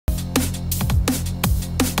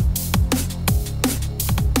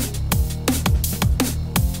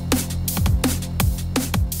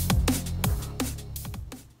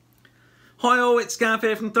Hi all, it's Gav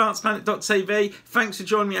here from dartsplanet.tv. Thanks for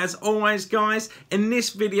joining me as always, guys. In this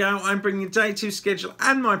video, I'm bringing you day 2 schedule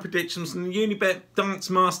and my predictions from the Unibet Darts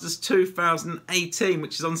Masters 2018,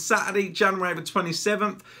 which is on Saturday, January the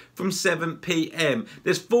 27th from 7 PM.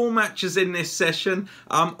 There's 4 matches in this session,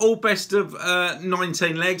 all best of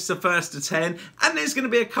 19 legs, the first to 10, and there's going to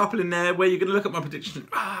be a couple in there where you're going to look at my prediction.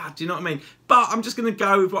 Do you know what I mean? But I'm just going to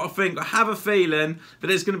go with what I think. I have a feeling that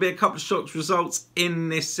there's going to be a couple of shock results in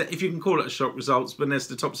this, if you can call it a shock results, when there's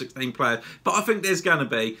the top 16 players. But I think there's going to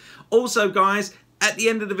be. Also, guys, at the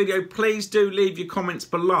end of the video, please do leave your comments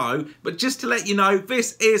below. But just to let you know,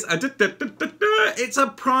 this is it's a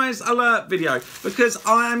prize alert video because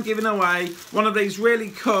I am giving away one of these really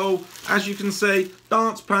cool, as you can see,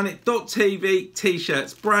 dartsplanet.tv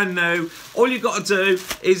t-shirts, brand new. All you've got to do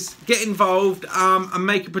is get involved and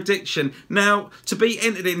make a prediction. Now, to be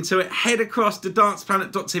entered into it, head across to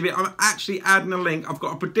dartsplanet.tv. I'm actually adding a link. I've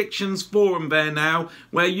got a predictions forum there now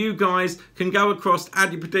where you guys can go across,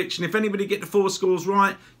 add your prediction. If anybody get the 4 scores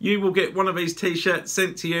right, you will get one of these t-shirts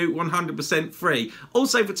sent to you 100% free.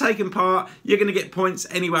 Also, for taking part, you're going to get points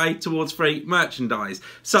anyway towards free merchandise.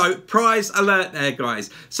 So, prize alert there, guys.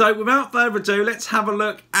 So, without further ado, let's have a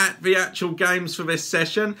look at the actual games for this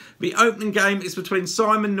session. The opening game is between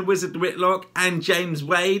Simon the Wizard Whitlock and James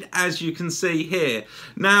Wade, as you can see here.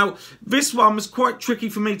 Now, this one was quite tricky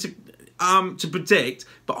for me to predict,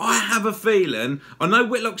 but I have a feeling, I know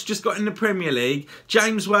Whitlock's just got in the Premier League,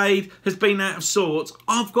 James Wade has been out of sorts.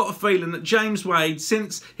 I've got a feeling that James Wade,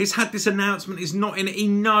 since he's had this announcement, he's not in it, he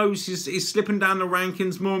knows he's slipping down the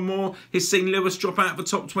rankings more and more. He's seen Lewis drop out of the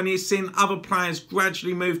top 20, he's seen other players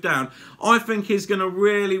gradually move down. I think he's going to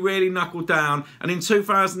really knuckle down, and in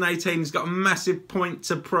 2018 he's got a massive point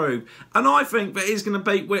to prove, and I think that he's going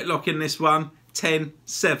to beat Whitlock in this one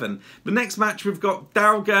 10-7. The next match we've got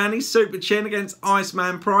Daryl Gurney, Super Chin against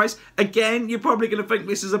Iceman Price. Again, you're probably going to think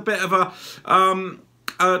this is a bit of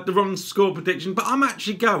the wrong score prediction, but I'm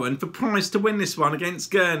actually going for Price to win this one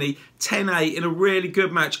against Gurney 10-8 in a really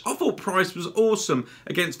good match. I thought Price was awesome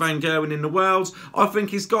against Van Gerwen in the Worlds. I think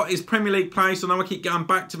he's got his Premier League place. I know I keep going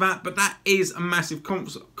back to that, but that is a massive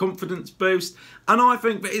confidence boost. And I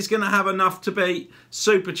think that he's going to have enough to beat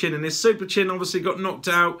Super Chin in this. Super Chin obviously got knocked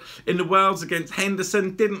out in the Worlds against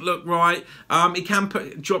Henderson. Didn't look right. He can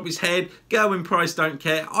drop his head. Gerwyn Price don't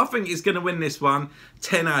care. I think he's going to win this one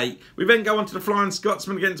 10-8. We then go on to the Flying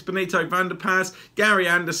Scotsman against Benito van der Pas. Gary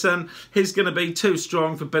Anderson, he's going to be too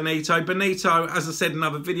strong for Benito. Benito, as I said in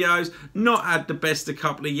other videos, not had the best a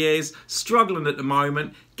couple of years. Struggling at the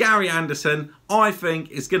moment. Gary Anderson, I think,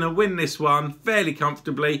 is going to win this one fairly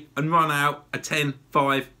comfortably and run out a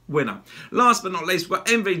 10-5 winner. Last but not least, we've got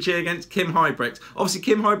MVG against Kim Huybrechts. Obviously,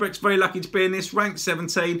 Kim Huybrechts very lucky to be in this, ranked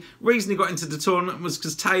 17. Reason he got into the tournament was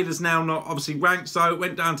because Taylor's now not obviously ranked, so it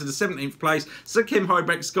went down to the 17th place. So Kim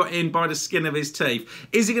Huybrechts got in by the skin of his teeth.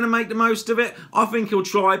 Is he going to make the most of it? I think he'll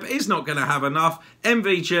try, but he's not going to have enough.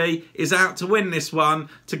 MVG is out to win this one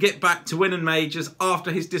to get back to winning majors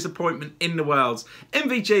after his disappointment in the Worlds.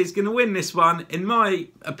 MVG is going to win this one, in my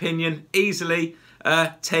opinion, easily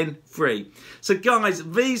 10-3. So guys,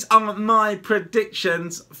 these are my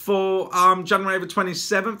predictions for January the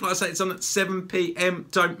 27th. Like I say, it's on at 7 PM.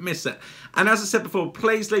 Don't miss it. And as I said before,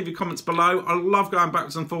 please leave your comments below. I love going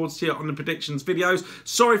backwards and forwards here on the predictions videos.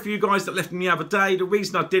 Sorry for you guys that left me the other day. The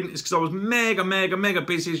reason I didn't is because I was mega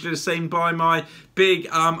busy, as you've seen by my big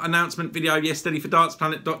announcement video yesterday for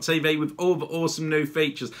dartsplanet.tv with all the awesome new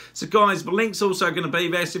features. So guys, the link's also going to be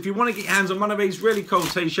there. So if you want to get your hands on one of these really cool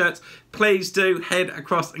t-shirts, please do head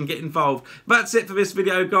across and get involved. That's it for this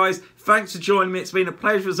video, guys. Thanks for joining me. It's been a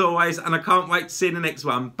pleasure as always, and I can't wait to see you in the next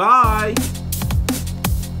one. Bye!